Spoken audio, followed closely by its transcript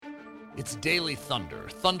It's Daily Thunder,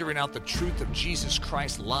 thundering out the truth of Jesus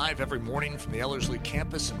Christ live every morning from the Ellerslie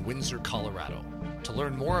campus in Windsor, Colorado. To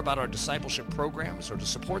learn more about our discipleship programs or to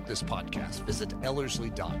support this podcast, visit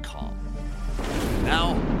ellerslie.com.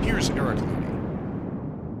 Now, here's Eric Ludy.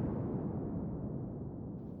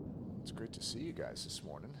 It's great to see you guys this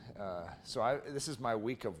morning. This is my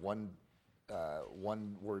week of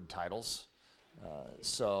one-word titles.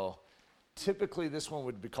 Typically, this one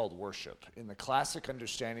would be called worship. In the classic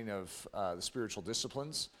understanding of the spiritual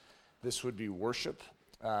disciplines, this would be worship.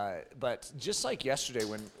 But just like yesterday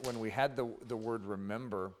when we had the word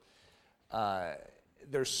remember,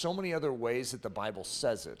 there's so many other ways that the Bible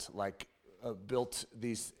says it, like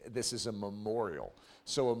this is a memorial.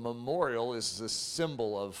 So a memorial is the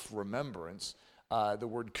symbol of remembrance. The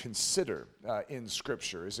word consider in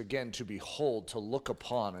Scripture is, again, to behold, to look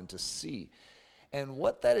upon, and to see. And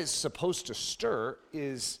what that is supposed to stir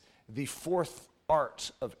is the fourth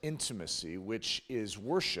art of intimacy, which is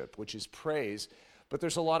worship, which is praise. But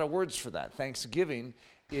there's a lot of words for that. Thanksgiving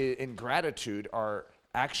and gratitude are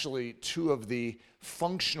actually two of the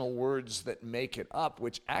functional words that make it up,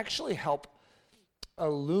 which actually help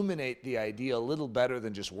illuminate the idea a little better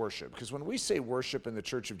than just worship. Because when we say worship in the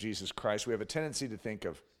Church of Jesus Christ, we have a tendency to think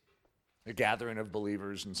of a gathering of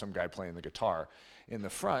believers and some guy playing the guitar in the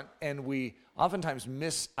front, and we oftentimes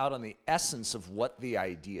miss out on the essence of what the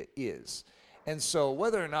idea is. And so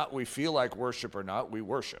whether or not we feel like worship or not, we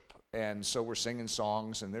worship. And so we're singing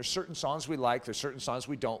songs, and there's certain songs we like, there's certain songs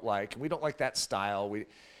we don't like, and we don't like that style.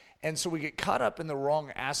 And so we get caught up in the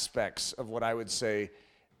wrong aspects of what I would say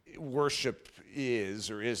worship is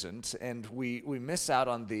or isn't, and we miss out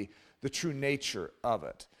on the true nature of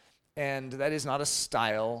it. And that is not a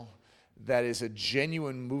style. That is a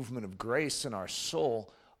genuine movement of grace in our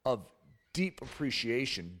soul, of deep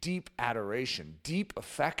appreciation, deep adoration, deep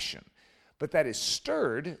affection. But that is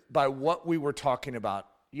stirred by what we were talking about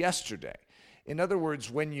yesterday. In other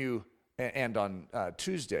words, on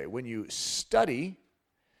Tuesday, when you study,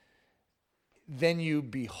 then you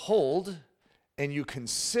behold and you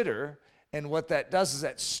consider, and what that does is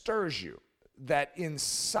that stirs you. That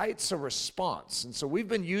incites a response. And so we've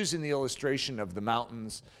been using the illustration of the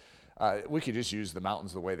mountains. We could just use the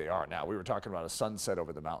mountains the way they are now. We were talking about a sunset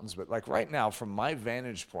over the mountains, but like right now, from my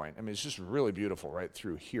vantage point, I mean, it's just really beautiful right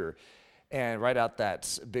through here. And right out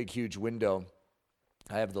that big, huge window,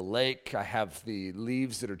 I have the lake, I have the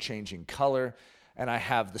leaves that are changing color, and I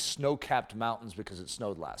have the snow-capped mountains because it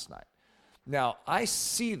snowed last night. Now, I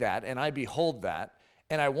see that and I behold that,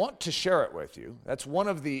 and I want to share it with you. That's one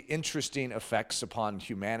of the interesting effects upon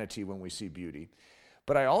humanity when we see beauty.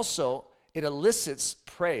 But it elicits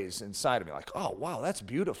praise inside of me, like, oh, wow, that's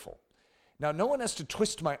beautiful. Now, no one has to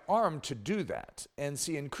twist my arm to do that. And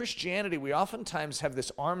see, in Christianity, we oftentimes have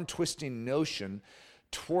this arm-twisting notion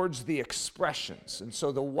towards the expressions. And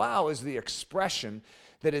so the wow is the expression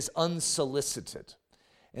that is unsolicited.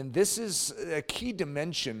 And this is a key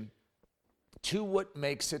dimension to what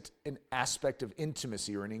makes it an aspect of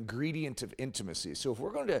intimacy or an ingredient of intimacy. So if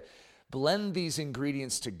we're going to blend these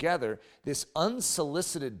ingredients together, this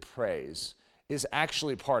unsolicited praise is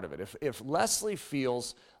actually part of it. If Leslie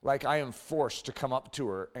feels like I am forced to come up to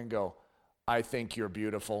her and go, I think you're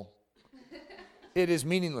beautiful, it is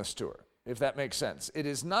meaningless to her, if that makes sense. It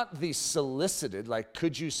is not the solicited, like,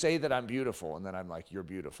 could you say that I'm beautiful? And then I'm like, you're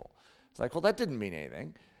beautiful. It's like, well, that didn't mean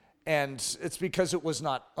anything. And it's because it was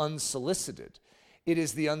not unsolicited. It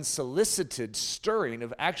is the unsolicited stirring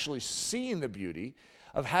of actually seeing the beauty,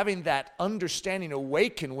 of having that understanding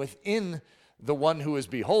awaken within the one who is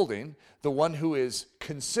beholding, the one who is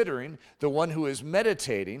considering, the one who is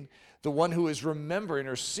meditating, the one who is remembering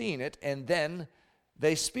or seeing it, and then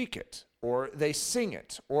they speak it, or they sing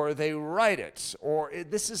it, or they write it,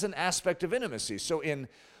 this is an aspect of intimacy. So in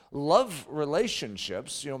love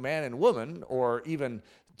relationships, man and woman, or even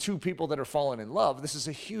two people that are falling in love, this is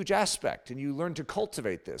a huge aspect, and you learn to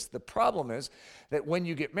cultivate this. The problem is that when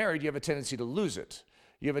you get married, you have a tendency to lose it.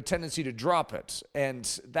 You have a tendency to drop it, and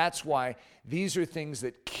that's why these are things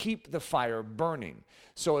that keep the fire burning.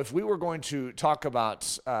 So if we were going to talk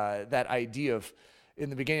about that idea of,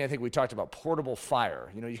 in the beginning, I think we talked about portable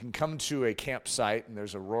fire. You can come to a campsite, and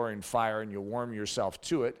there's a roaring fire, and you warm yourself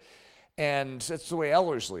to it. And that's the way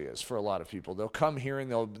Ellerslie is for a lot of people. They'll come here,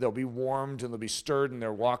 and they'll be warmed, and they'll be stirred in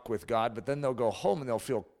their walk with God, but then they'll go home, and they'll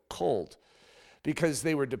feel cold because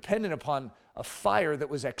they were dependent upon a fire that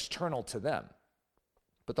was external to them.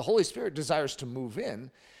 But the Holy Spirit desires to move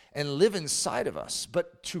in and live inside of us.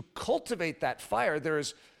 But to cultivate that fire,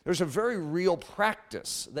 there's a very real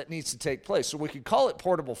practice that needs to take place. So we could call it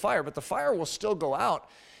portable fire, but the fire will still go out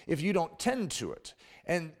if you don't tend to it.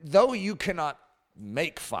 And though you cannot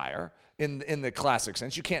make fire in the classic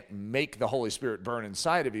sense. You can't make the Holy Spirit burn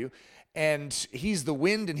inside of you. And he's the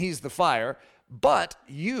wind and he's the fire, but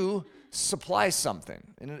you supply something,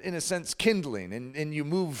 in a sense, kindling, and you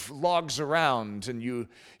move logs around, and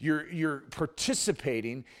you're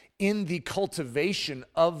participating in the cultivation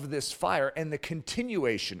of this fire and the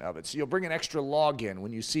continuation of it. So you'll bring an extra log in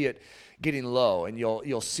when you see it getting low, and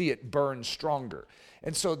you'll see it burn stronger.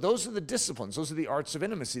 And so those are the disciplines, those are the arts of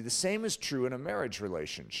intimacy. The same is true in a marriage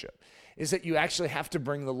relationship, is that you actually have to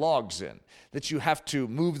bring the logs in, that you have to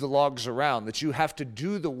move the logs around, that you have to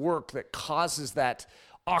do the work that causes that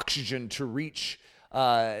oxygen to reach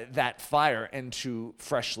that fire and to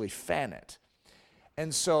freshly fan it.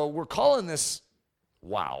 And so we're calling this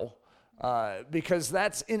wow, because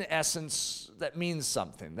that's in essence, that means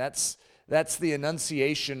something. That's the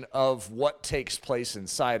enunciation of what takes place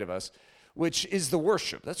inside of us, which is the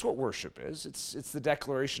worship. That's what worship is. It's the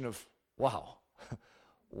declaration of wow.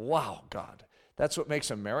 Wow, God. That's what makes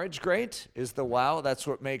a marriage great, is the wow. That's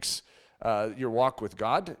what makes your walk with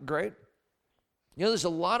God great. You know, there's a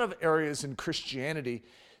lot of areas in Christianity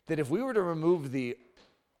that if we were to remove the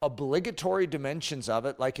obligatory dimensions of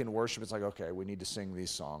it, like in worship, it's like, okay, we need to sing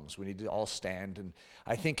these songs. We need to all stand. And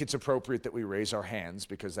I think it's appropriate that we raise our hands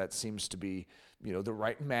because that seems to be, you know, the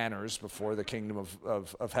right manners before the kingdom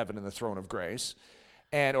of heaven and the throne of grace.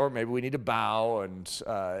 Or maybe we need to bow. And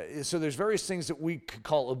so there's various things that we could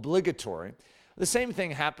call obligatory. The same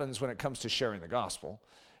thing happens when it comes to sharing the gospel.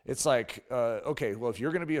 It's like, okay, well, if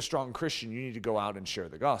you're going to be a strong Christian, you need to go out and share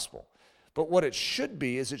the gospel. But what it should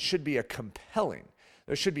be is it should be a compelling.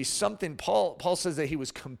 There should be something. Paul says that he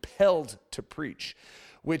was compelled to preach,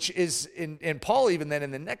 which is, and Paul even then in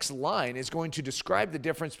the next line is going to describe the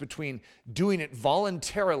difference between doing it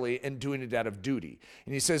voluntarily and doing it out of duty.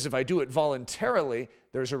 And he says, if I do it voluntarily,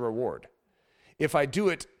 there's a reward. If I do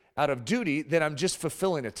it out of duty, then I'm just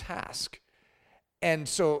fulfilling a task. And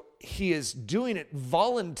so he is doing it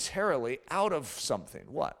voluntarily out of something.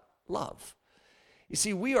 What? Love. You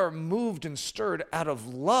see, we are moved and stirred out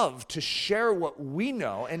of love to share what we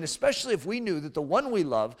know, and especially if we knew that the one we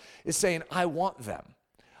love is saying, I want them.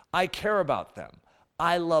 I care about them.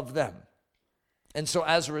 I love them. And so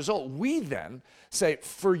as a result, we then say,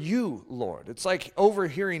 for you, Lord. It's like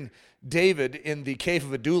overhearing David in the cave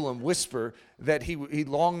of Adullam whisper that he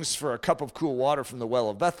longs for a cup of cool water from the well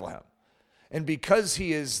of Bethlehem. And because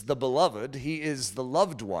he is the beloved, he is the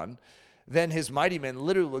loved one, then his mighty men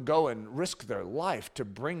literally will go and risk their life to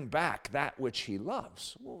bring back that which he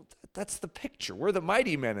loves. Well, that's the picture. We're the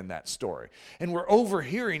mighty men in that story. And we're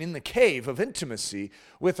overhearing in the cave of intimacy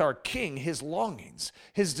with our king his longings,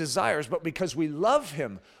 his desires, but because we love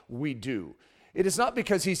him, we do. It is not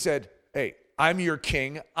because he said, hey, I'm your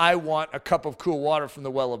king. I want a cup of cool water from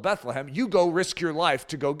the well of Bethlehem. You go risk your life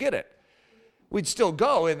to go get it. We'd still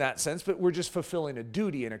go in that sense, but we're just fulfilling a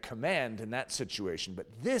duty and a command in that situation. But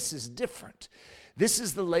this is different. This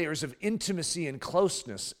is the layers of intimacy and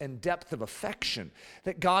closeness and depth of affection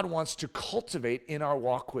that God wants to cultivate in our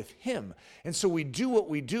walk with him. And so we do what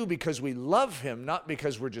we do because we love him, not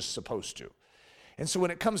because we're just supposed to. And so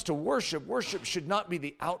when it comes to worship, worship should not be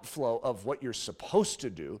the outflow of what you're supposed to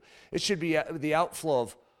do. It should be the outflow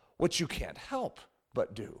of what you can't help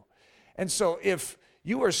but do. And so if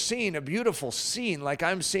you are seeing a beautiful scene like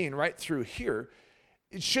I'm seeing right through here,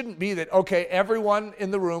 it shouldn't be that, okay, everyone in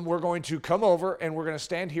the room, we're going to come over and we're going to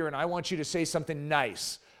stand here and I want you to say something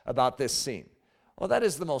nice about this scene. Well, that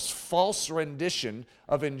is the most false rendition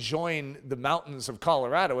of enjoying the mountains of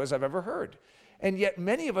Colorado as I've ever heard. And yet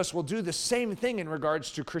many of us will do the same thing in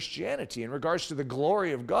regards to Christianity, in regards to the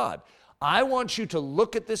glory of God. I want you to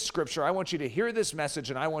look at this scripture, I want you to hear this message,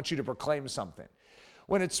 and I want you to proclaim something.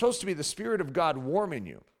 When it's supposed to be the Spirit of God warming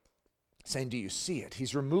you, saying, do you see it?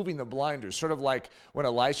 He's removing the blinders, sort of like when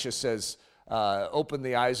Elisha says, open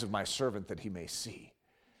the eyes of my servant that he may see.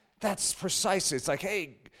 That's precisely, it's like,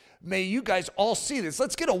 hey, may you guys all see this.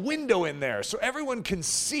 Let's get a window in there so everyone can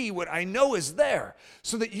see what I know is there,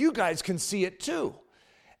 so that you guys can see it too.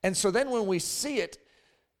 And so then when we see it,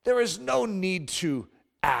 there is no need to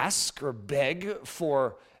ask or beg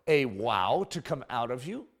for a wow to come out of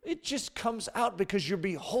you. It just comes out because you're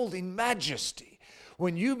beholding majesty.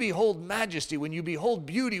 When you behold majesty, when you behold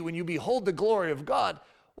beauty, when you behold the glory of God,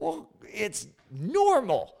 well, it's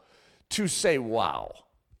normal to say wow.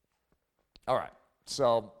 All right,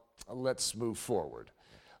 so let's move forward.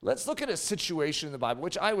 Let's look at a situation in the Bible,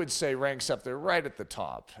 which I would say ranks up there right at the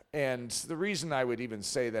top. And the reason I would even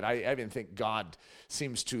say that I even think God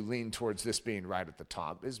seems to lean towards this being right at the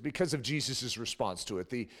top is because of Jesus' response to it.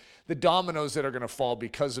 The dominoes that are going to fall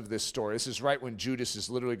because of this story. This is right when Judas is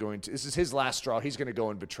literally this is his last straw. He's going to go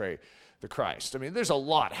and betray the Christ. I mean, there's a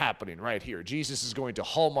lot happening right here. Jesus is going to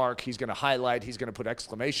hallmark. He's going to highlight. He's going to put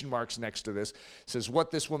exclamation marks next to this. It says, what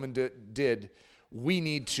this woman did, we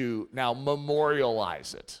need to now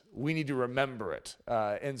memorialize it. We need to remember it.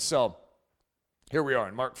 And so here we are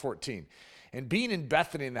in Mark 14. And being in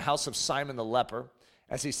Bethany in the house of Simon the leper,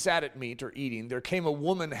 as he sat at meat or eating, there came a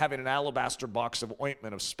woman having an alabaster box of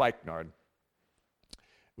ointment of spikenard.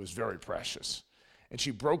 It was very precious. And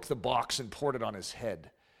she broke the box and poured it on his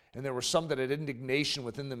head. And there were some that had indignation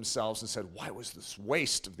within themselves and said, why was this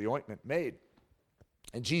waste of the ointment made?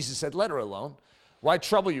 And Jesus said, let her alone. Why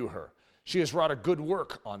trouble you her? She has wrought a good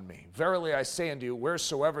work on me. Verily I say unto you,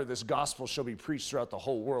 wheresoever this gospel shall be preached throughout the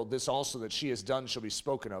whole world, this also that she has done shall be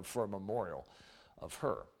spoken of for a memorial of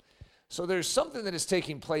her. So there's something that is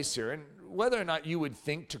taking place here, and whether or not you would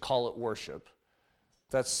think to call it worship,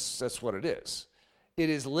 that's what it is. It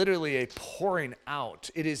is literally a pouring out.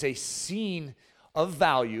 It is a scene of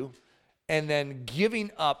value and then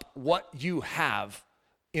giving up what you have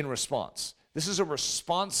in response. This is a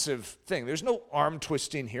responsive thing. There's no arm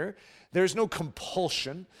twisting here. There's no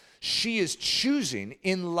compulsion. She is choosing,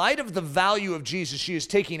 in light of the value of Jesus, she is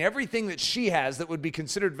taking everything that she has that would be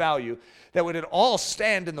considered value, that would at all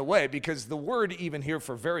stand in the way, because the word even here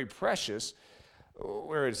for very precious,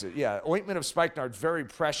 where is it? Yeah, ointment of spikenard, very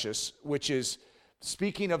precious, which is,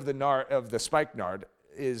 speaking of the spikenard,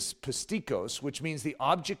 is pistikos, which means the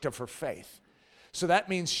object of her faith. So that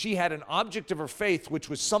means she had an object of her faith which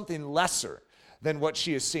was something lesser than what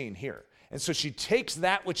she is seeing here. And so she takes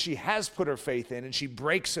that which she has put her faith in and she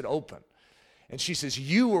breaks it open. And she says,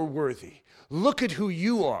 you are worthy. Look at who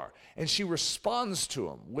you are. And she responds to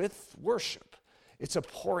him with worship. It's a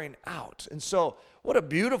pouring out. And so what a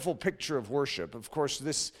beautiful picture of worship. Of course,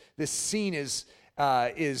 this scene is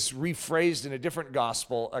rephrased in a different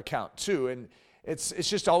gospel account too. And it's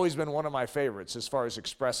just always been one of my favorites as far as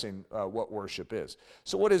expressing what worship is.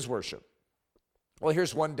 So what is worship? Well,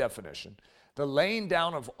 here's one definition. The laying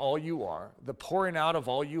down of all you are, the pouring out of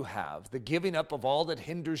all you have, the giving up of all that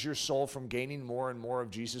hinders your soul from gaining more and more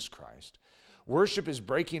of Jesus Christ. Worship is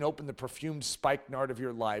breaking open the perfumed spikenard of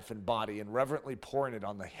your life and body and reverently pouring it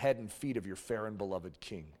on the head and feet of your fair and beloved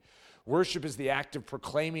King. Worship is the act of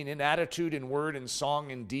proclaiming in attitude, in word, in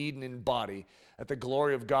song, in deed, and in body that the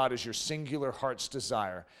glory of God is your singular heart's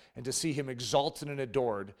desire, and to see him exalted and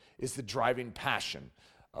adored is the driving passion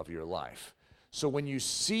of your life. So when you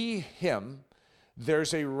see him,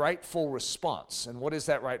 there's a rightful response. And what is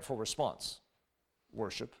that rightful response?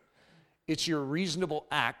 Worship. It's your reasonable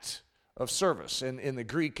act of service. In the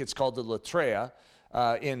Greek, it's called the latreia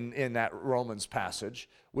in that Romans passage,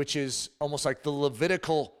 which is almost like the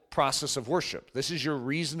Levitical process of worship. This is your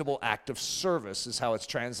reasonable act of service, is how it's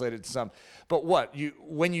translated to some. But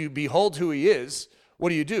when you behold who he is,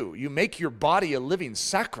 what do? You make your body a living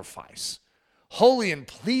sacrifice, holy and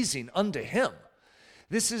pleasing unto him.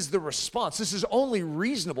 This is the response. This is only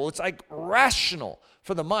reasonable. It's like rational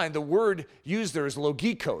for the mind. The word used there is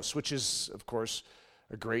logikos, which is, of course,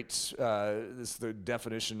 a great, this is the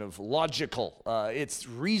definition of logical. It's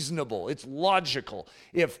reasonable. It's logical.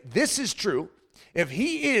 If this is true, if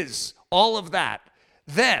he is all of that,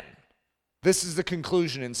 then this is the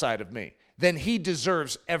conclusion inside of me. Then he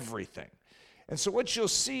deserves everything. And so what you'll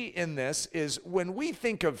see in this is when we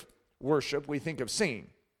think of worship, we think of singing.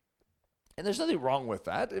 And there's nothing wrong with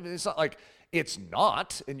that. I mean, it's not like it's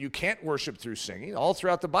not, and you can't worship through singing. All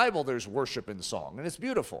throughout the Bible, there's worship in song, and it's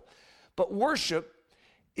beautiful. But worship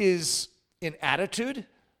is in attitude.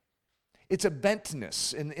 It's a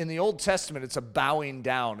bentness. In the Old Testament, it's a bowing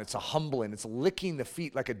down. It's a humbling. It's licking the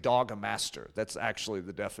feet like a dog a master. That's actually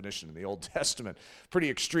the definition in the Old Testament. Pretty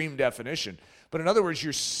extreme definition. But in other words,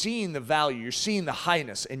 you're seeing the value. You're seeing the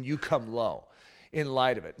highness, and you come low in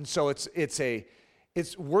light of it. And so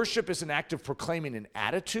it's worship is an act of proclaiming an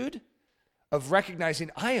attitude of recognizing,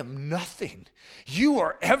 I am nothing. You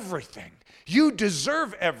are everything. You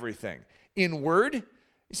deserve everything. In word, you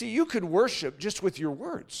see, you could worship just with your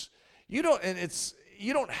words. You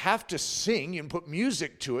don't have to sing and put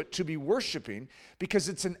music to it to be worshiping, because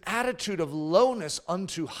it's an attitude of lowness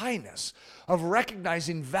unto highness, of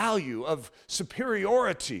recognizing value, of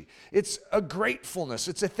superiority. It's a gratefulness.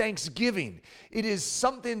 It's a thanksgiving. It is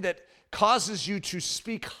something that causes you to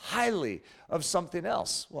speak highly of something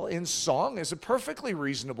else. Well, in song is a perfectly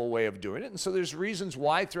reasonable way of doing it. And so there's reasons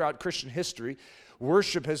why throughout Christian history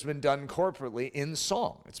worship has been done corporately in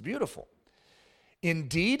song. It's beautiful.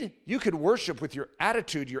 Indeed, you could worship with your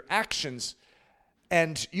attitude, your actions,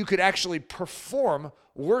 and you could actually perform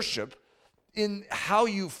worship in how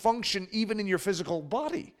you function even in your physical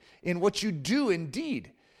body, in what you do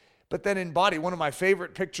indeed. But then in body, one of my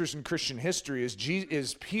favorite pictures in Christian history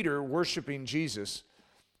is Peter worshiping Jesus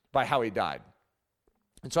by how he died.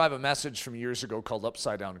 And so I have a message from years ago called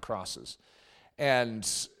Upside Down Crosses. And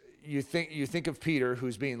you think of Peter,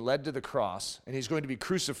 who's being led to the cross, and he's going to be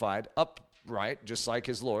crucified upright, just like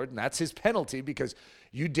his Lord. And that's his penalty, because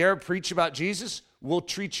you dare preach about Jesus, we'll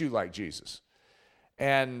treat you like Jesus.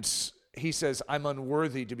 And he says, I'm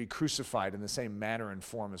unworthy to be crucified in the same manner and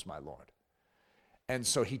form as my Lord. And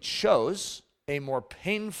so he chose a more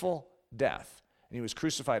painful death, and he was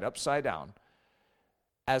crucified upside down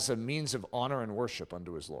as a means of honor and worship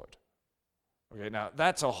unto his Lord. Okay, now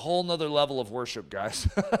that's a whole nother level of worship, guys.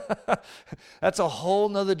 That's a whole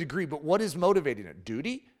nother degree. But what is motivating it?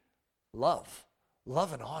 Duty? Love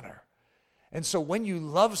and honor. And so when you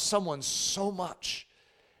love someone so much,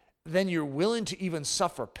 then you're willing to even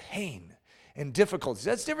suffer pain and difficulties.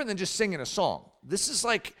 That's different than just singing a song. This is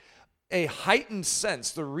like a heightened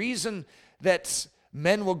sense. The reason that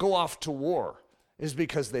men will go off to war is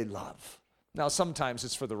because they love. Now, sometimes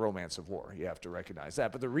it's for the romance of war. You have to recognize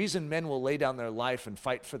that. But the reason men will lay down their life and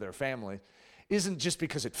fight for their family isn't just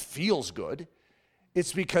because it feels good.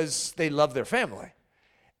 It's because they love their family.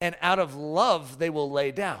 And out of love, they will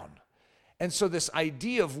lay down. And so this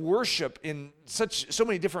idea of worship in so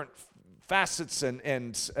many different facets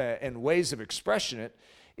and ways of expression it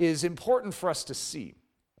is important for us to see.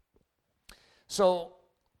 So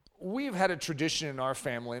we've had a tradition in our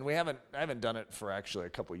family, and I haven't done it for actually a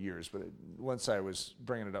couple of years, but once I was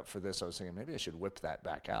bringing it up for this, I was thinking maybe I should whip that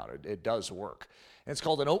back out. It does work. And it's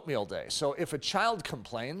called an oatmeal day. So if a child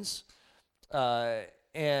complains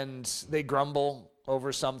and they grumble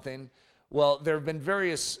over something, well, there have been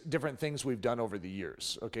various different things we've done over the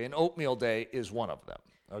years, okay? And oatmeal day is one of them,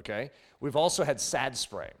 okay? We've also had sad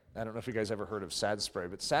spray. I don't know if you guys ever heard of sad spray,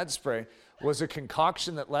 but sad spray was a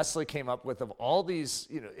concoction that Leslie came up with of all these,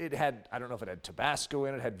 it had, I don't know if it had Tabasco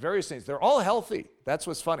in it, had various things. They're all healthy. That's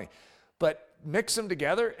what's funny. But mix them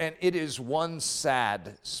together, and it is one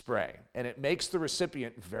sad spray, and it makes the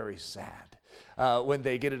recipient very sad when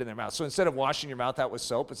they get it in their mouth. So instead of washing your mouth out with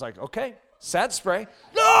soap, it's like, okay, sad spray.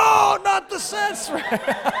 No, not the sad spray.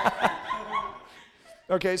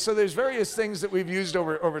 Okay, so there's various things that we've used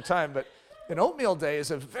over time, but an oatmeal day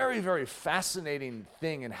is a very, very fascinating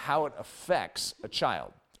thing in how it affects a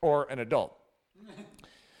child or an adult.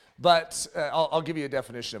 But I'll give you a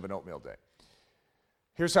definition of an oatmeal day.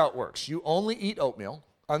 Here's how it works. You only eat oatmeal,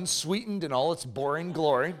 unsweetened in all its boring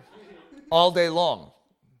glory, all day long.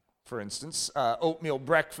 For instance, oatmeal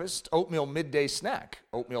breakfast, oatmeal midday snack,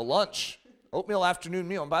 oatmeal lunch, oatmeal afternoon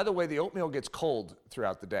meal. And by the way, the oatmeal gets cold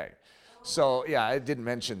throughout the day. So, yeah, I didn't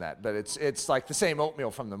mention that, but it's like the same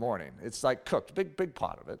oatmeal from the morning. It's like cooked, big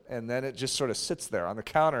pot of it, and then it just sort of sits there on the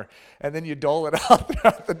counter, and then you dole it out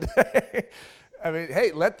throughout the day. I mean,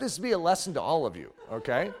 hey, let this be a lesson to all of you,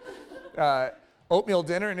 okay? Oatmeal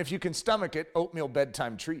dinner, and if you can stomach it, oatmeal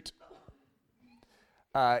bedtime treat.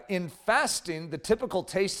 In fasting, the typical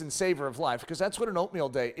taste and savor of life, because that's what an oatmeal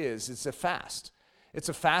day is, it's a fast. It's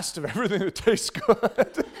a fast of everything that tastes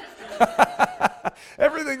good.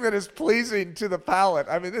 Everything that is pleasing to the palate.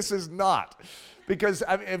 I mean, this is not. Because,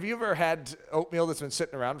 have you ever had oatmeal that's been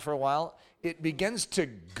sitting around for a while? It begins to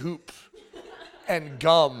goop and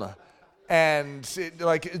gum and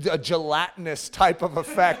like a gelatinous type of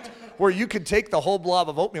effect where you could take the whole blob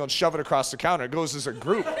of oatmeal and shove it across the counter. It goes as a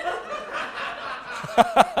group.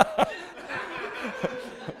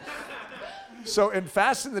 So in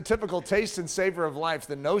fasting, the typical taste and savor of life,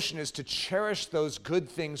 the notion is to cherish those good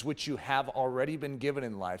things which you have already been given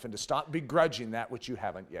in life and to stop begrudging that which you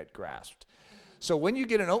haven't yet grasped. So when you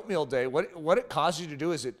get an oatmeal day, what it causes you to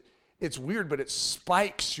do is it's weird, but it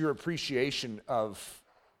spikes your appreciation of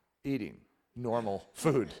eating normal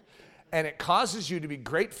food. And it causes you to be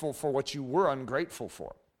grateful for what you were ungrateful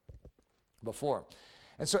for before.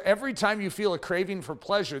 And so every time you feel a craving for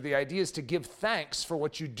pleasure, the idea is to give thanks for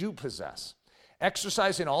what you do possess.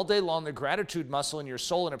 Exercising all day long the gratitude muscle in your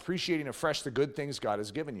soul and appreciating afresh the good things God has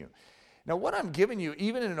given you. Now, what I'm giving you,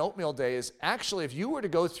 even in an oatmeal day, is actually if you were to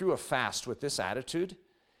go through a fast with this attitude,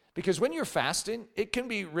 because when you're fasting, it can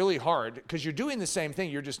be really hard because you're doing the same thing,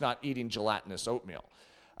 you're just not eating gelatinous oatmeal.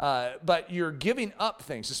 But you're giving up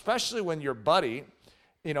things, especially when your buddy,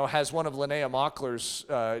 has one of Linnea Mockler's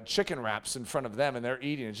chicken wraps in front of them and they're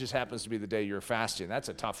eating. It just happens to be the day you're fasting. That's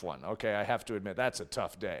a tough one, okay? I have to admit, that's a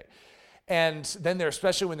tough day. And then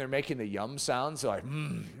especially when they're making the yum sounds, they're like,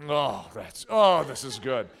 this is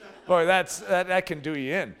good. Boy, that can do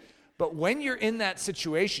you in. But when you're in that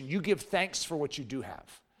situation, you give thanks for what you do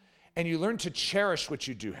have. And you learn to cherish what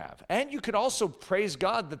you do have. And you could also praise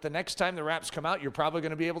God that the next time the wraps come out, you're probably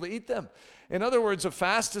going to be able to eat them. In other words, a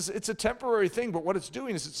fast it's a temporary thing, but what it's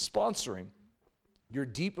doing is it's sponsoring your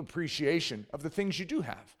deep appreciation of the things you do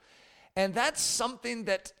have. And that's something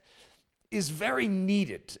that is very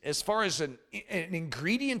needed. As far as an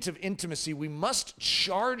ingredient of intimacy, we must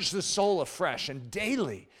charge the soul afresh and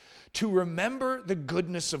daily to remember the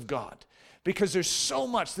goodness of God. Because there's so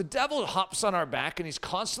much. The devil hops on our back and he's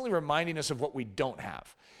constantly reminding us of what we don't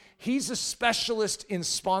have. He's a specialist in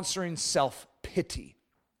sponsoring self-pity.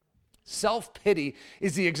 Self-pity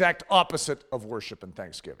is the exact opposite of worship and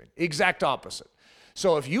thanksgiving. Exact opposite.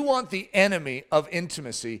 So if you want the enemy of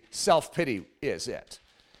intimacy, self-pity is it.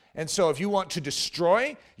 And so if you want to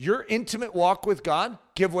destroy your intimate walk with God,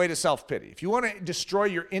 give way to self-pity. If you want to destroy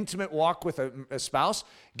your intimate walk with a spouse,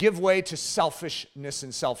 give way to selfishness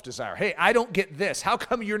and self-desire. Hey, I don't get this. How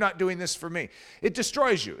come you're not doing this for me? It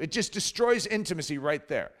destroys you. It just destroys intimacy right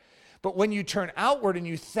there. But when you turn outward and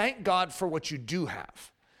you thank God for what you do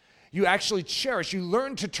have, you actually cherish. You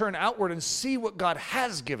learn to turn outward and see what God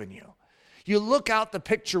has given you. You look out the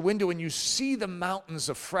picture window and you see the mountains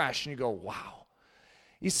afresh and you go, wow.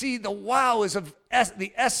 You see, the wow is of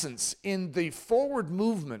the essence in the forward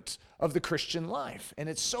movement of the Christian life, and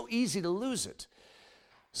it's so easy to lose it.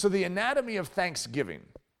 So the anatomy of thanksgiving.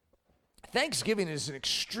 Thanksgiving is an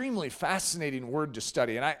extremely fascinating word to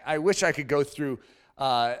study, and I wish I could go through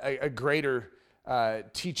a greater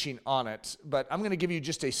teaching on it, but I'm going to give you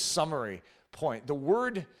just a summary point. The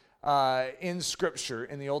word in Scripture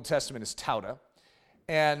in the Old Testament is tauda,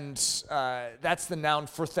 and that's the noun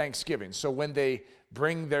for thanksgiving. So when they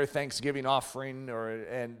bring their thanksgiving offering,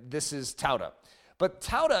 and this is tauda. But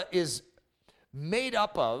tauda is made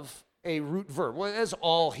up of a root verb, well, as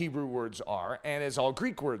all Hebrew words are, and as all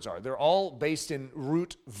Greek words are. They're all based in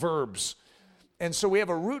root verbs. And so we have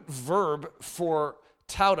a root verb for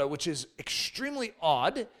tauda, which is extremely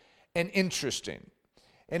odd and interesting.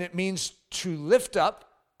 And it means to lift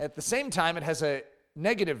up. At the same time, it has a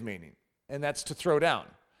negative meaning, and that's to throw down.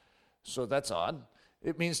 So that's odd.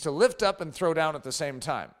 It means to lift up and throw down at the same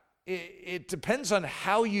time. It depends on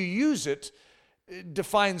how you use it. It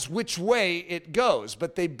defines which way it goes,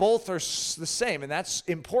 but they both are the same, and that's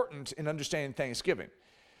important in understanding Thanksgiving.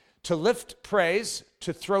 To lift praise,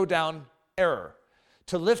 to throw down error.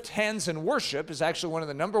 To lift hands in worship is actually one of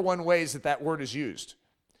the number one ways that word is used.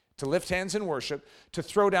 To lift hands in worship, to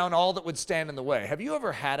throw down all that would stand in the way. Have you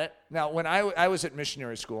ever had it? Now, when I was at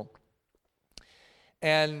missionary school,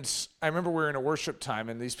 and I remember we were in a worship time,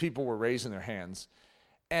 and these people were raising their hands.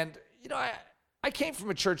 And, you know, I came from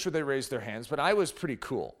a church where they raised their hands, but I was pretty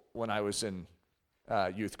cool when I was in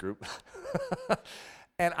youth group.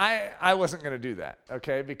 And I wasn't going to do that,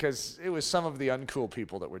 okay, because it was some of the uncool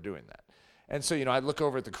people that were doing that. And so, you know, I'd look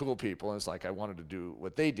over at the cool people, and it's like I wanted to do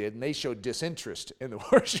what they did, and they showed disinterest in the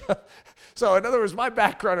worship. So, in other words, my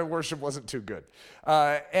background in worship wasn't too good.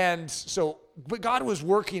 But God was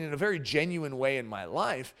working in a very genuine way in my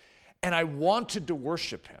life, and I wanted to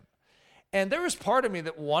worship Him. And there was part of me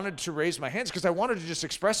that wanted to raise my hands because I wanted to just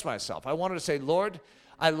express myself. I wanted to say, Lord,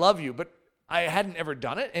 I love you, but I hadn't ever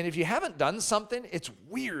done it. And if you haven't done something, it's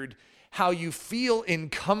weird how you feel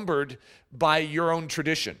encumbered by your own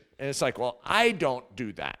tradition. And it's like, well, I don't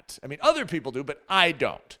do that. I mean, other people do, but I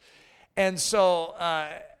don't. And so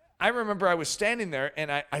I remember I was standing there,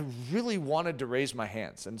 and I really wanted to raise my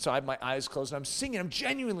hands. And so I had my eyes closed, and I'm singing. I'm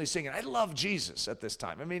genuinely singing. I love Jesus at this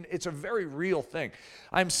time. I mean, it's a very real thing.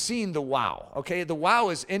 I'm seeing the wow, okay? The wow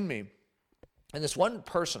is in me. And this one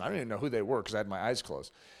person, I don't even know who they were because I had my eyes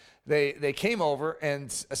closed. They came over,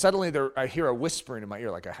 and suddenly I hear a whispering in my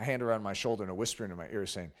ear, like a hand around my shoulder and a whispering in my ear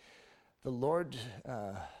saying, the Lord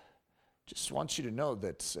just wants you to know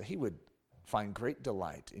that He would find great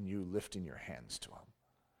delight in you lifting your hands to Him.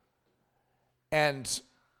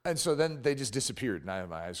 And so then they just disappeared, and I had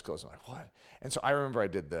my eyes closed. I'm like, what? And so I remember I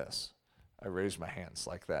did this. I raised my hands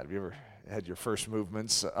like that. Have you ever had your first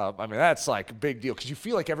movements? I mean, that's like a big deal because you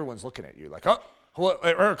feel like everyone's looking at you. Like, oh,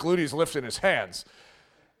 Eric Ludy's lifting his hands.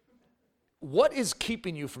 What is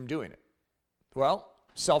keeping you from doing it? Well,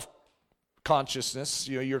 self-consciousness.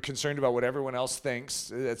 You know, you're concerned about what everyone else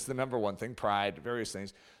thinks. That's the number one thing, pride, various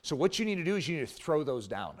things. So what you need to do is you need to throw those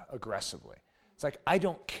down aggressively. It's like, I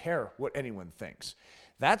don't care what anyone thinks.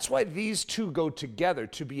 That's why these two go together.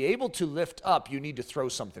 To be able to lift up, you need to throw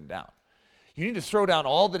something down. You need to throw down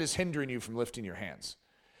all that is hindering you from lifting your hands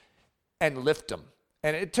and lift them.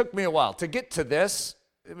 And it took me a while. To get to this,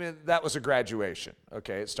 I mean, that was a graduation,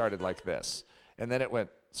 okay? It started like this, and then it went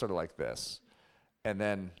sort of like this. And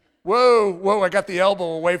then, whoa, I got the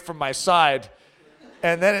elbow away from my side,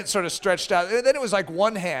 and then it sort of stretched out. And then it was like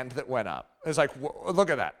one hand that went up. It was like, look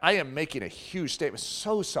at that. I am making a huge statement,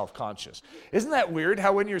 so self-conscious. Isn't that weird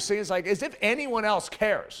how when you're singing, it's like as if anyone else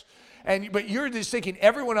cares. But you're just thinking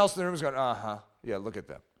everyone else in the room is going, yeah, look at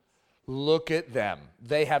them. Look at them.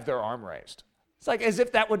 They have their arm raised. It's like as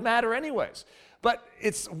if that would matter anyways. But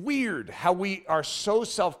it's weird how we are so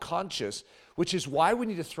self-conscious, which is why we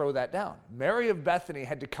need to throw that down. Mary of Bethany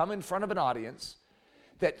had to come in front of an audience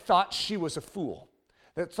that thought she was a fool,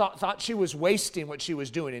 that thought she was wasting what she was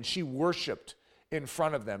doing, and she worshiped in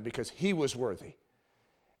front of them because he was worthy.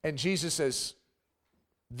 And Jesus says,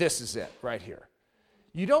 this is it right here.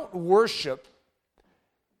 You don't worship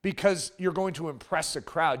because you're going to impress a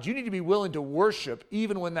crowd. You need to be willing to worship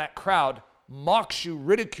even when that crowd mocks you,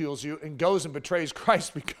 ridicules you, and goes and betrays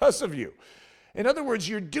Christ because of you. In other words,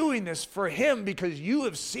 you're doing this for him because you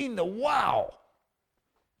have seen the wow.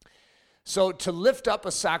 So to lift up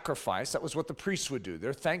a sacrifice, that was what the priests would do.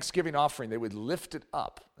 Their thanksgiving offering, they would lift it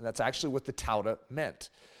up. And that's actually what the tauda meant,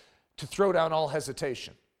 to throw down all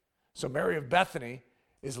hesitation. So Mary of Bethany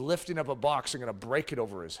is lifting up a box and going to break it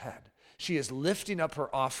over his head. She is lifting up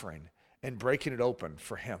her offering and breaking it open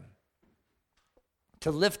for him.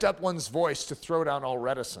 To lift up one's voice, to throw down all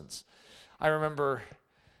reticence. I remember,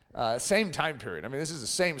 same time period. I mean, this is the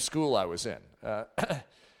same school I was in.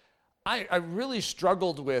 I really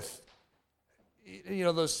struggled with,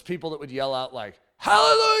 those people that would yell out like,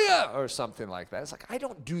 hallelujah, or something like that. It's like, I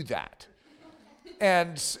don't do that.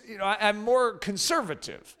 And, I'm more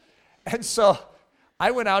conservative. And so I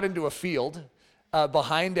went out into a field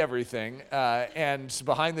behind everything and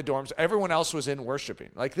behind the dorms. Everyone else was in worshiping.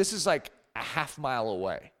 Like, this is like a half mile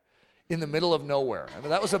away in the middle of nowhere. I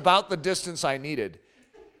mean, that was about the distance I needed.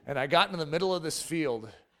 And I got in the middle of this field,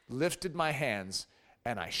 lifted my hands,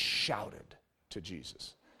 and I shouted to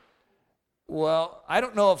Jesus. Well, I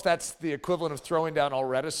don't know if that's the equivalent of throwing down all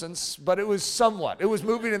reticence, but it was somewhat. It was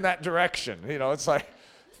moving in that direction. It's like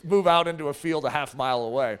move out into a field a half mile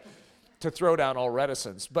away to throw down all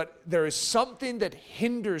reticence. But there is something that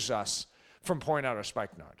hinders us from pouring out our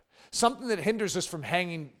spikenard. Something that hinders us from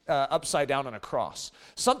hanging upside down on a cross.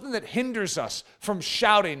 Something that hinders us from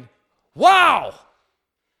shouting, wow!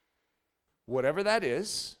 Whatever that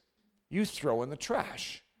is, you throw in the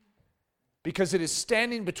trash. Because it is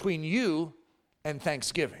standing between you and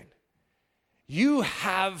thanksgiving. You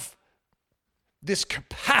have this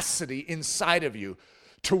capacity inside of you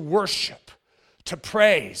to worship, to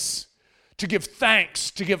praise, to give thanks,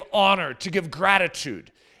 to give honor, to give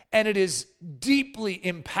gratitude. And it is deeply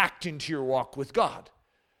impacting to your walk with God.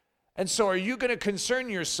 And so are you going to concern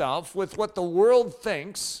yourself with what the world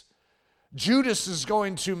thinks? Judas is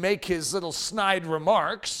going to make his little snide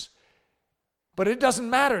remarks, but it doesn't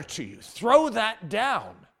matter to you. Throw that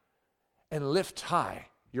down and lift high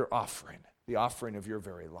your offering, the offering of your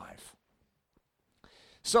very life.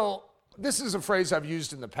 So this is a phrase I've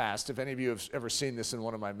used in the past. If any of you have ever seen this in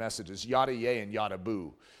one of my messages, yada yay and yada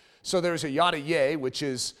boo. So there's a yada yay, which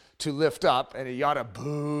is to lift up, and a yada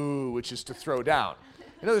boo, which is to throw down.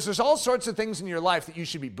 There's all sorts of things in your life that you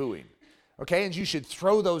should be booing, okay? And you should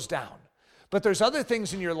throw those down. But there's other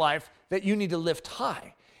things in your life that you need to lift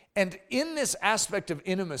high. And in this aspect of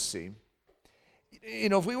intimacy,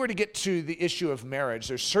 if we were to get to the issue of marriage,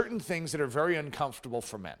 there's certain things that are very uncomfortable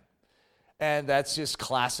for men. And that's just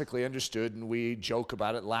classically understood, and we joke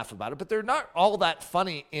about it, laugh about it, but they're not all that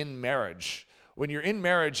funny in marriage. When you're in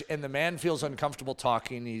marriage and the man feels uncomfortable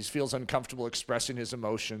talking, he feels uncomfortable expressing his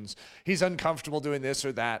emotions, he's uncomfortable doing this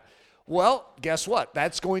or that, well, guess what?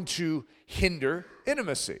 That's going to hinder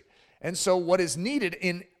intimacy. And so what is needed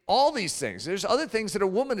in all these things, there's other things that a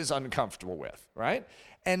woman is uncomfortable with, right?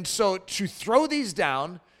 And so to throw these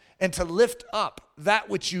down and to lift up that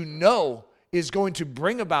which you know is going to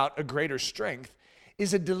bring about a greater strength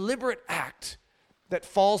is a deliberate act that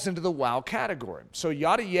falls into the wow category. So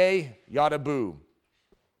yada yay, yada boo.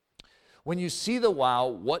 When you see the wow,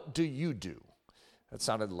 what do you do? That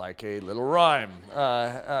sounded like a little rhyme,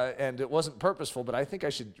 and it wasn't purposeful, but I think I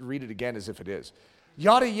should read it again as if it is.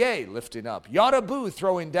 Yada yay, lifting up. Yada boo,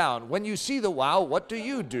 throwing down. When you see the wow, what do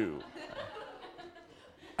you do?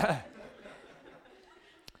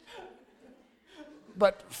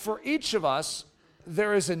 But for each of us,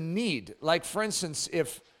 there is a need. Like, for instance,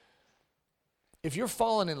 if you're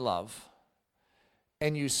fallen in love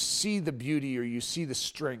and you see the beauty or you see the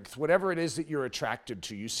strength, whatever it is that you're attracted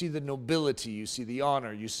to, you see the nobility, you see the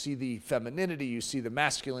honor, you see the femininity, you see the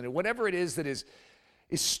masculinity, whatever it is that is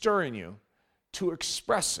stirring you, to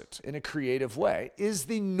express it in a creative way is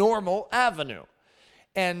the normal avenue.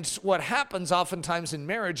 And what happens oftentimes in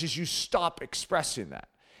marriage is you stop expressing that.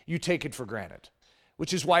 You take it for granted,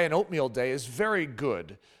 which is why an oatmeal day is very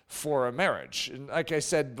good for a marriage. And like I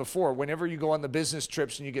said before, whenever you go on the business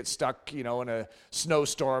trips and you get stuck, in a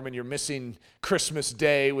snowstorm and you're missing Christmas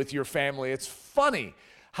Day with your family, it's funny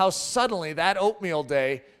how suddenly that oatmeal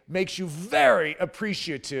day makes you very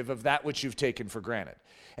appreciative of that which you've taken for granted.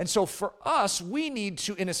 And so for us, we need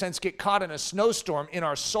to, in a sense, get caught in a snowstorm in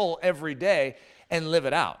our soul every day and live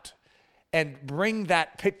it out. And bring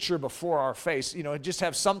that picture before our face, just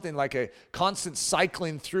have something like a constant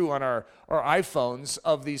cycling through on our iPhones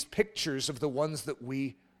of these pictures of the ones that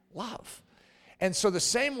we love. And so the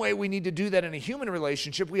same way we need to do that in a human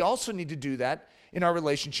relationship, we also need to do that in our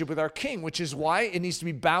relationship with our King, which is why it needs to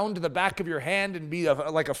be bound to the back of your hand and be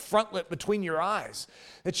like a frontlet between your eyes,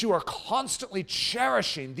 that you are constantly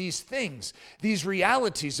cherishing these things, these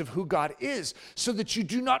realities of who God is, so that you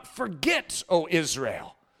do not forget, O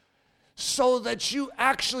Israel. So that you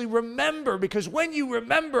actually remember, because when you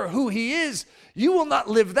remember who he is, you will not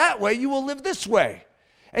live that way, you will live this way.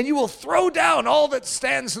 And you will throw down all that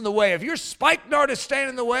stands in the way. If your spikenard is standing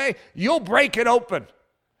in the way, you'll break it open.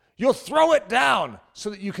 You'll throw it down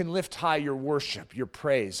so that you can lift high your worship, your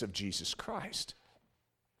praise of Jesus Christ.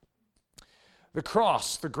 The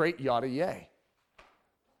cross, the great yada yay.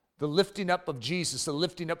 The lifting up of Jesus, the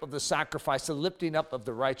lifting up of the sacrifice, the lifting up of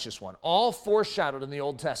the righteous one, all foreshadowed in the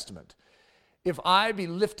Old Testament. If I be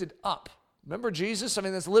lifted up, remember Jesus?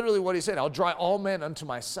 That's literally what he said. I'll draw all men unto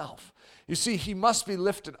myself. You see, he must be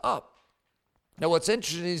lifted up. Now, what's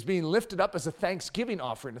interesting, he's being lifted up as a thanksgiving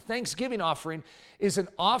offering. A thanksgiving offering is an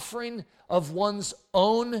offering of one's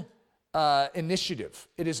own initiative.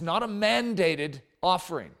 It is not a mandated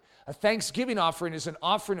offering. A thanksgiving offering is an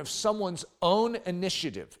offering of someone's own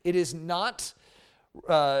initiative. It is not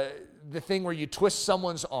the thing where you twist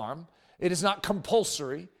someone's arm. It is not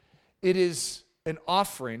compulsory. It is an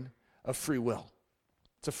offering of free will.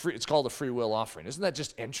 It's called a free will offering. Isn't that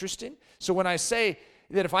just interesting? So when I say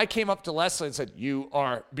that if I came up to Leslie and said, "You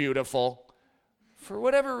are beautiful," for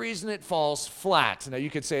whatever reason it falls flat. Now you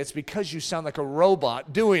could say it's because you sound like a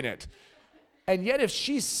robot doing it. And yet if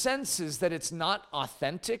she senses that it's not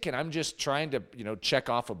authentic and I'm just trying to, check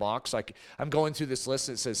off a box, like I'm going through this list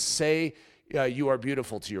and it says, say you are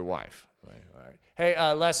beautiful to your wife. All right.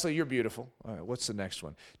 Hey, Leslie, you're beautiful. All right, what's the next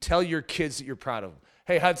one? Tell your kids that you're proud of them.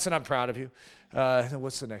 Hey, Hudson, I'm proud of you.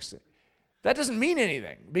 What's the next thing? That doesn't mean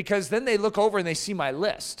anything, because then they look over and they see my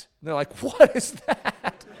list. And they're like, what is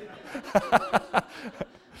that?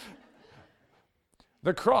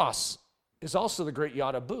 The cross is also the great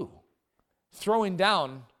yada boo. The throwing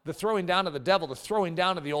down of the devil, the throwing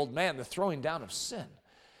down of the old man, the throwing down of sin.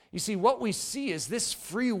 You see, what we see is this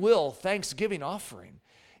free will thanksgiving offering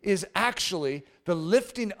is actually the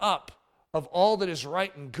lifting up of all that is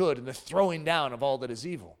right and good and the throwing down of all that is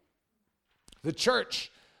evil. The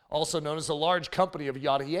church, also known as a large company of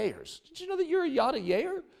yada-yayers. Did you know that you're a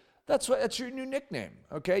yada-yayer? That's your new nickname,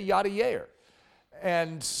 okay? Yada-yayer.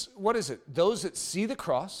 And what is it? Those that see the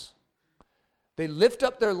cross, they lift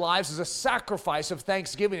up their lives as a sacrifice of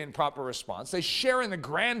thanksgiving in proper response. They share in the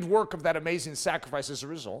grand work of that amazing sacrifice as a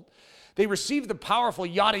result. They receive the powerful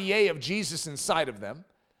yada-yay of Jesus inside of them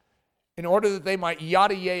in order that they might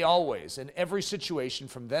yada-yay always in every situation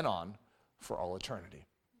from then on for all eternity.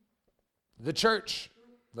 The church,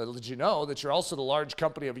 little did you know that you're also the large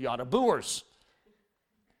company of yada-booers.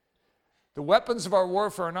 The weapons of our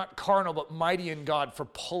warfare are not carnal but mighty in God for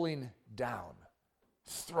pulling down,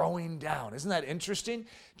 throwing down. Isn't that interesting?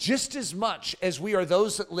 Just as much as we are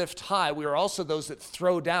those that lift high, we are also those that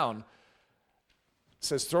throw down. It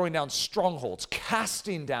says throwing down strongholds,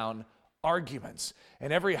 casting down arguments,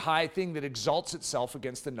 and every high thing that exalts itself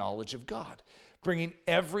against the knowledge of God, bringing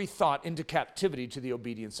every thought into captivity to the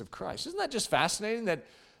obedience of Christ. Isn't that just fascinating that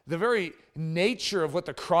the very nature of what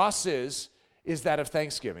the cross is that of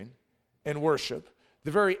thanksgiving and worship?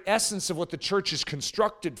 The very essence of what the church is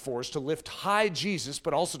constructed for is to lift high Jesus,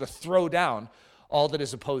 but also to throw down all that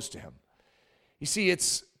is opposed to him. You see,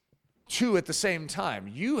 it's two at the same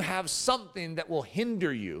time. You have something that will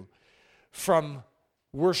hinder you from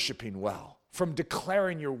worshiping well, from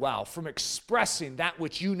declaring your wow, from expressing that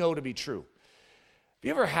which you know to be true. Have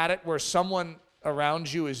you ever had it where someone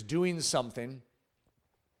around you is doing something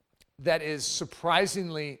that is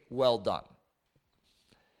surprisingly well done?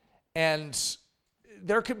 And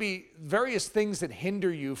there could be various things that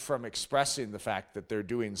hinder you from expressing the fact that they're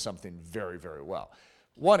doing something very, very well.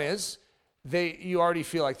 One is you already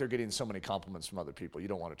feel like they're getting so many compliments from other people, you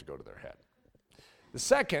don't want it to go to their head. The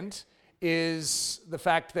second is the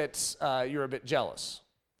fact that you're a bit jealous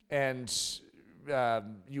and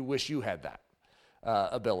you wish you had that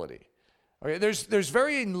ability. Okay, there's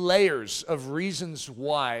varying layers of reasons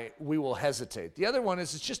why we will hesitate. The other one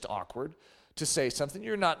is it's just awkward to say something.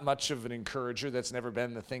 You're not much of an encourager. That's never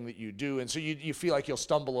been the thing that you do. And so you feel like you'll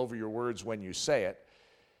stumble over your words when you say it.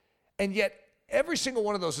 And yet, every single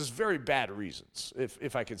one of those is very bad reasons,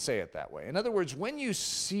 if I could say it that way. In other words, when you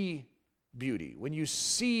see beauty, when you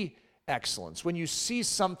see excellence, when you see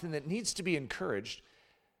something that needs to be encouraged,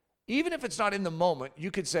 even if it's not in the moment, you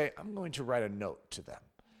could say, I'm going to write a note to them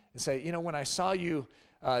and say, when I saw you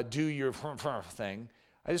do your thing,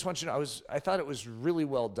 I just want you to know, I thought it was really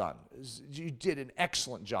well done. You did an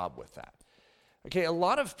excellent job with that. Okay, a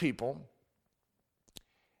lot of people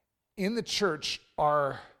in the church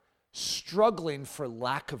are struggling for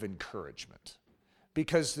lack of encouragement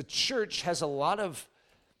because the church has a lot of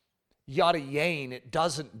yada-yang it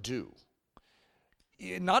doesn't do.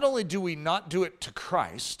 Not only do we not do it to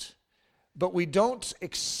Christ, but we don't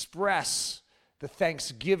express the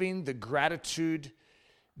thanksgiving, the gratitude,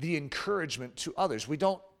 the encouragement to others. We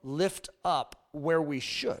don't lift up where we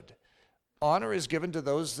should. Honor is given to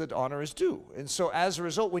those that honor is due. And so as a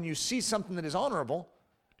result, when you see something that is honorable,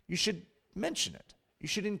 you should mention it. You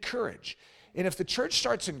should encourage. And if the church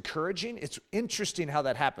starts encouraging, it's interesting how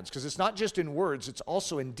that happens because it's not just in words, it's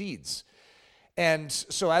also in deeds. And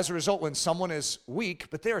so as a result, when someone is weak,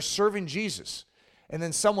 but they are serving Jesus, and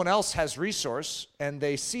then someone else has resource and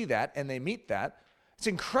they see that and they meet that, it's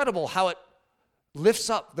incredible how it lifts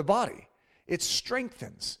up the body. It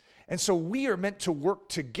strengthens. And so we are meant to work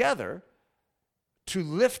together to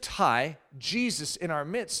lift high Jesus in our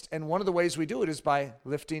midst. And one of the ways we do it is by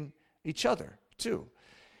lifting each other too.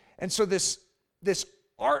 And so this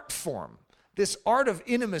art form, this art of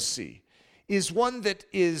intimacy is one that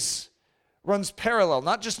runs parallel,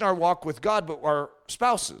 not just in our walk with God, but our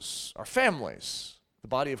spouses, our families, the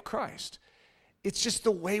body of Christ. It's just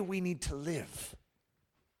the way we need to live.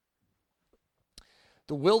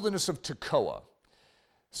 The wilderness of Tekoa.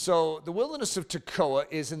 So the wilderness of Tekoa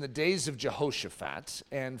is in the days of Jehoshaphat.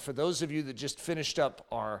 And for those of you that just finished up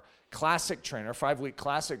our classic training, our 5-week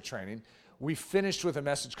classic training, we finished with a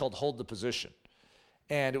message called Hold the Position.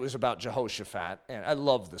 And it was about Jehoshaphat. And I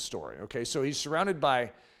love the story, okay? So he's surrounded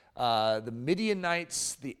by the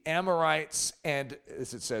Midianites, the Amorites, and,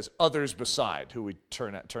 as it says, others beside, who we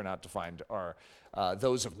turn out to find are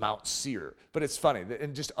those of Mount Seir. But it's funny,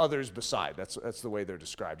 and just others beside, that's the way they're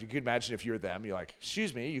described. You could imagine if you're them, you're like,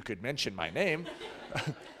 excuse me, you could mention my name.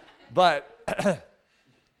 But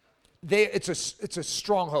it's a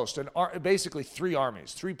strong host, and basically 3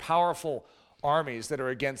 armies, 3 powerful armies that are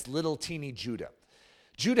against little teeny Judah.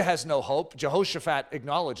 Judah has no hope. Jehoshaphat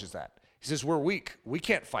acknowledges that. He says, we're weak. We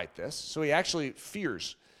can't fight this. So he actually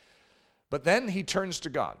fears. But then he turns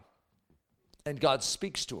to God, and God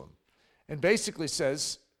speaks to him and basically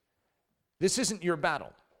says, this isn't your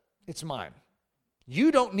battle. It's mine.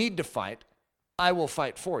 You don't need to fight. I will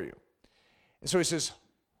fight for you. And so he says,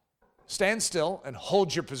 stand still and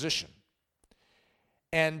hold your position.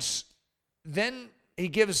 And then he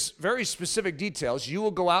gives very specific details. You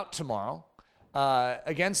will go out tomorrow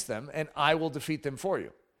against them, and I will defeat them for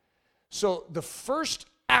you. So the first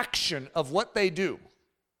action of what they do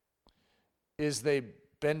is they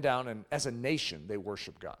bend down and as a nation, they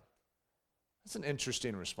worship God. That's an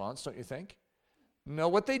interesting response, don't you think? No,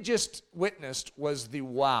 what they just witnessed was the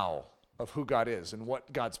wow of who God is and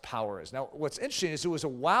what God's power is. Now, what's interesting is it was a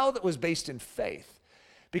wow that was based in faith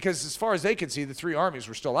because as far as they could see, the 3 armies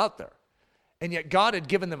were still out there. And yet God had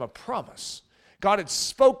given them a promise. God had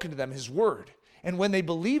spoken to them his word. And when they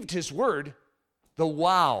believed his word, the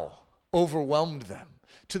wow overwhelmed them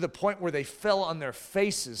to the point where they fell on their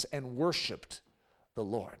faces and worshiped the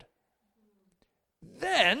Lord.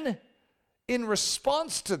 Then, in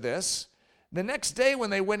response to this, the next day when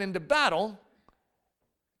they went into battle,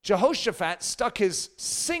 Jehoshaphat stuck his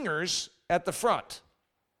singers at the front.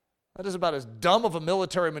 That is about as dumb of a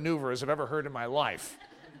military maneuver as I've ever heard in my life.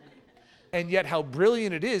 And yet how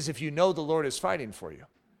brilliant it is if you know the Lord is fighting for you.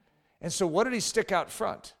 And so what did he stick out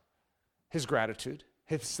front? His gratitude,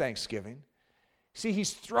 his thanksgiving. See,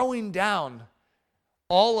 he's throwing down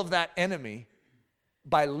all of that enemy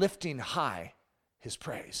by lifting high his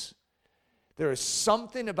praise. There is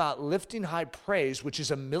something about lifting high praise, which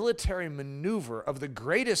is a military maneuver of the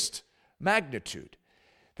greatest magnitude,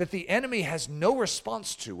 that the enemy has no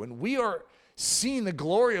response to. When we are seeing the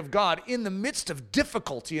glory of God in the midst of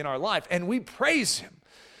difficulty in our life, and we praise him,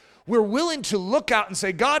 we're willing to look out and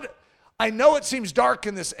say, God, I know it seems dark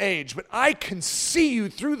in this age, but I can see you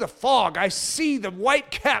through the fog. I see the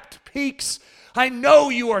white-capped peaks. I know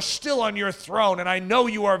you are still on your throne, and I know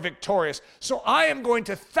you are victorious. So I am going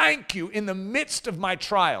to thank you in the midst of my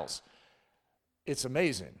trials. It's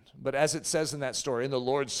amazing. But as it says in that story, and the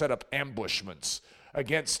Lord set up ambushments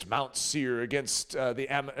against Mount Seir, against the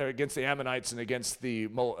Ammonites, and against the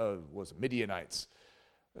Midianites.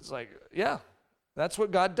 It's like, yeah, that's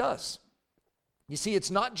what God does. You see,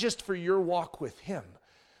 it's not just for your walk with him,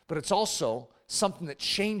 but it's also something that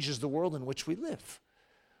changes the world in which we live.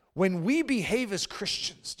 When we behave as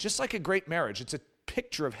Christians, just like a great marriage, it's a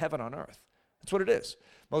picture of heaven on earth. That's what it is.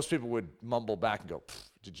 Most people would mumble back and go,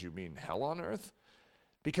 did you mean hell on earth?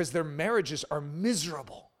 Because their marriages are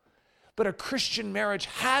miserable. But a Christian marriage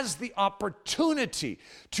has the opportunity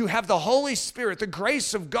to have the Holy Spirit, the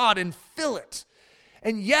grace of God, and fill it.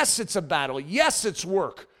 And yes, it's a battle. Yes, it's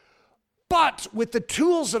work. But with the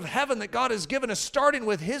tools of heaven that God has given us, starting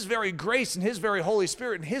with his very grace and his very Holy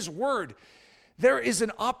Spirit and his word, there is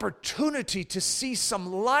an opportunity to see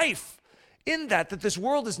some life in that this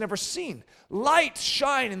world has never seen. Light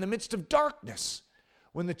shine in the midst of darkness.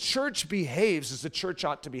 When the church behaves as the church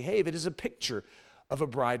ought to behave, it is a picture of a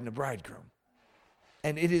bride and a bridegroom.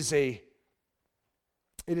 And it is a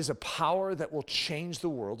power that will change the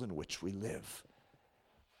world in which we live.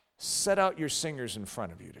 Set out your singers in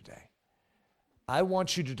front of you today. I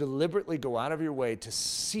want you to deliberately go out of your way to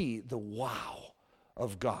see the wow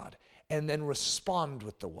of God and then respond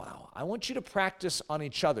with the wow. I want you to practice on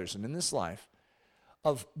each other's and in this life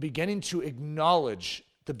of beginning to acknowledge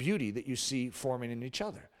the beauty that you see forming in each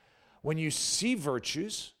other. When you see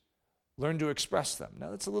virtues, learn to express them.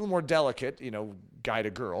 Now, that's a little more delicate, guy to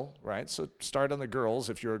girl, right? So start on the girls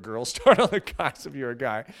if you're a girl, start on the guys if you're a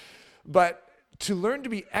guy. But to learn to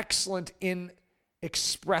be excellent in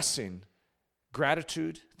expressing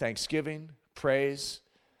gratitude, thanksgiving, praise,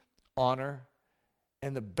 honor.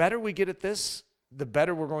 And the better we get at this, the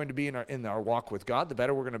better we're going to be in our walk with God, the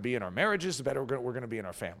better we're going to be in our marriages, the better we're going to be in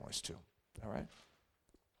our families too. All right?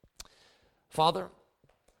 Father,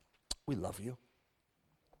 we love you.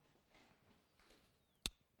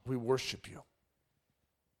 We worship you.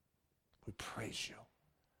 We praise you.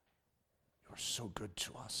 You are so good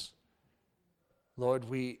to us. Lord,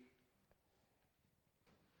 we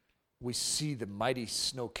see the mighty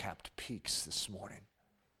snow-capped peaks this morning.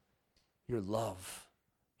 Your love,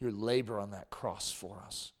 your labor on that cross for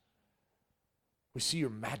us. We see your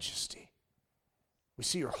majesty. We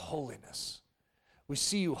see your holiness. We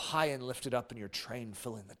see you high and lifted up in your train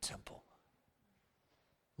filling the temple.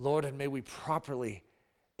 Lord, and may we properly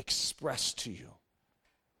express to you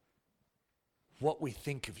what we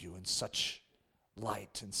think of you in such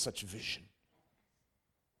light and such vision.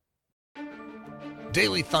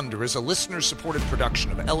 Daily Thunder is a listener-supported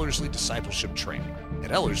production of Ellerslie Discipleship Training.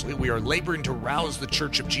 At Ellerslie, we are laboring to rouse the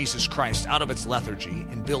Church of Jesus Christ out of its lethargy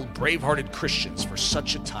and build brave-hearted Christians for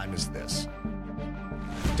such a time as this.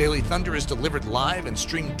 Daily Thunder is delivered live and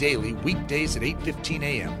streamed daily weekdays at 8:15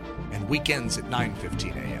 a.m. and weekends at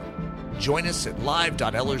 9:15 a.m. Join us at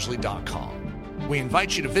live.ellerslie.com. We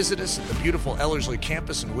invite you to visit us at the beautiful Ellerslie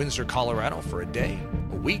campus in Windsor, Colorado for a day,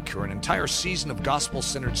 a week, or an entire season of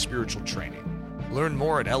gospel-centered spiritual training. Learn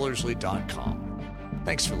more at ellerslie.com.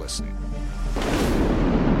 Thanks for listening.